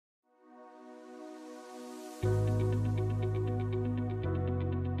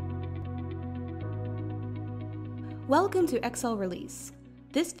Welcome to XL Release.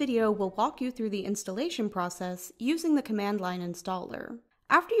 This video will walk you through the installation process using the command line installer.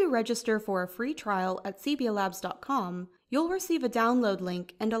 After you register for a free trial at XebiaLabs.com, you'll receive a download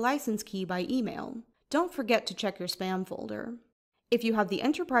link and a license key by email. Don't forget to check your spam folder. If you have the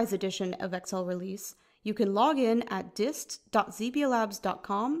Enterprise Edition of XL Release, you can log in at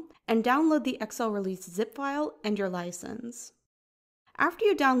dist.XebiaLabs.com and download the XL Release zip file and your license. After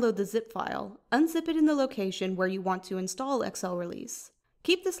you download the zip file, unzip it in the location where you want to install XL Release.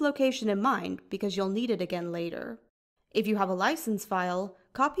 Keep this location in mind because you'll need it again later. If you have a license file,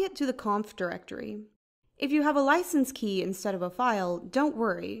 copy it to the conf directory. If you have a license key instead of a file, don't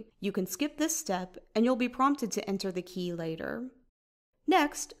worry. You can skip this step and you'll be prompted to enter the key later.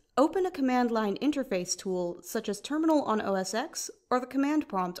 Next, open a command line interface tool such as Terminal on OS X or the command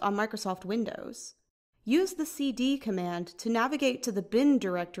prompt on Microsoft Windows. Use the cd command to navigate to the bin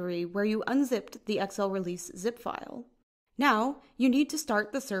directory where you unzipped the XL Release zip file. Now, you need to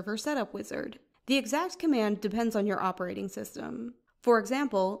start the server setup wizard. The exact command depends on your operating system. For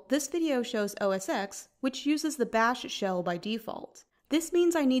example, this video shows OS X, which uses the bash shell by default. This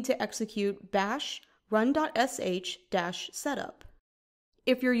means I need to execute bash run.sh-setup.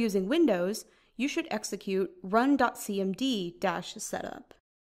 If you're using Windows, you should execute run.cmd-setup.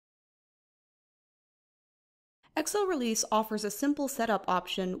 XL Release offers a simple setup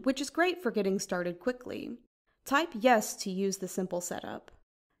option, which is great for getting started quickly. Type yes to use the simple setup.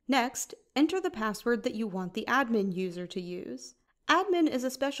 Next, enter the password that you want the admin user to use. Admin is a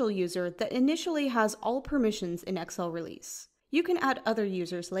special user that initially has all permissions in XL Release. You can add other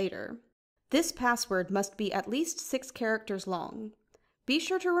users later. This password must be at least 6 characters long. Be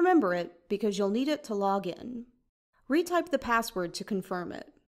sure to remember it because you'll need it to log in. Retype the password to confirm it.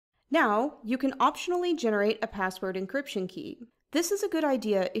 Now, you can optionally generate a password encryption key. This is a good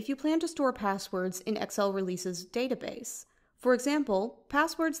idea if you plan to store passwords in XL Release's database. For example,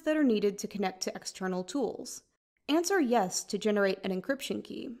 passwords that are needed to connect to external tools. Answer yes to generate an encryption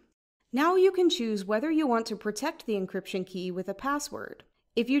key. Now you can choose whether you want to protect the encryption key with a password.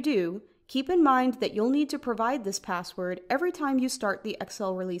 If you do, keep in mind that you'll need to provide this password every time you start the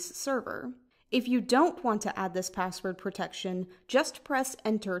XL Release server. If you don't want to add this password protection, just press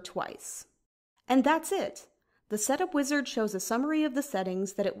Enter twice. And that's it! The setup wizard shows a summary of the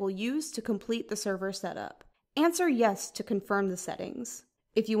settings that it will use to complete the server setup. Answer yes to confirm the settings.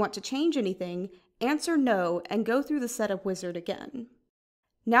 If you want to change anything, answer no and go through the setup wizard again.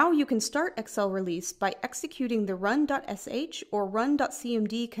 Now you can start XL Release by executing the run.sh or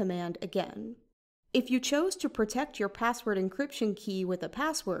run.cmd command again. If you chose to protect your password encryption key with a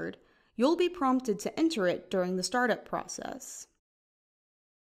password, you'll be prompted to enter it during the startup process.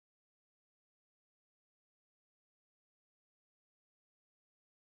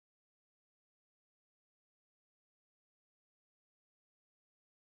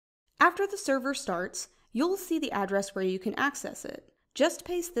 After the server starts, you'll see the address where you can access it. Just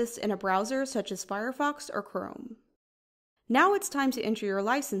paste this in a browser such as Firefox or Chrome. Now it's time to enter your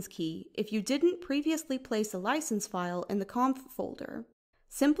license key if you didn't previously place a license file in the conf folder.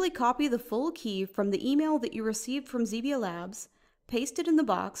 Simply copy the full key from the email that you received from XebiaLabs, paste it in the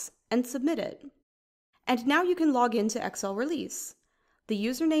box, and submit it. And now you can log into XL Release. The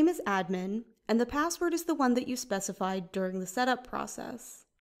username is admin, and the password is the one that you specified during the setup process.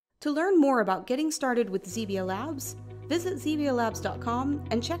 To learn more about getting started with XebiaLabs, visit XebiaLabs.com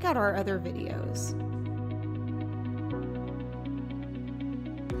and check out our other videos.